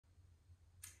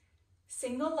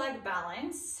single leg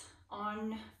balance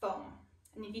on foam.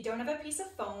 And if you don't have a piece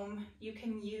of foam, you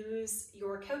can use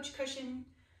your couch cushion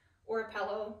or a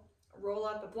pillow, roll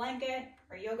up a blanket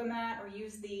or yoga mat, or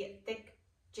use the thick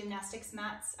gymnastics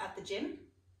mats at the gym.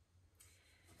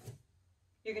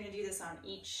 You're going to do this on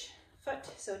each foot,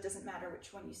 so it doesn't matter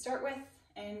which one you start with,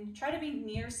 and try to be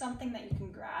near something that you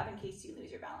can grab in case you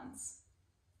lose your balance.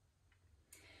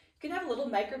 You can have a little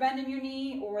micro bend in your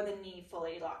knee or the knee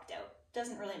fully locked out.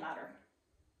 Doesn't really matter.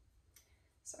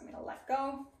 So I'm going to let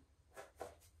go,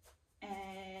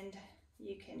 and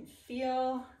you can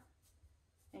feel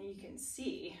and you can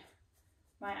see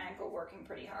my ankle working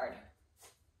pretty hard.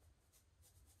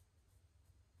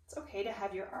 It's okay to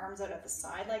have your arms out at the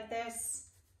side like this,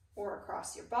 or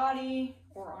across your body,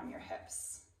 or on your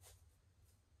hips.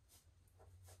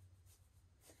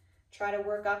 Try to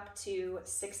work up to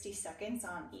 60 seconds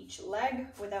on each leg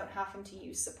without having to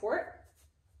use support.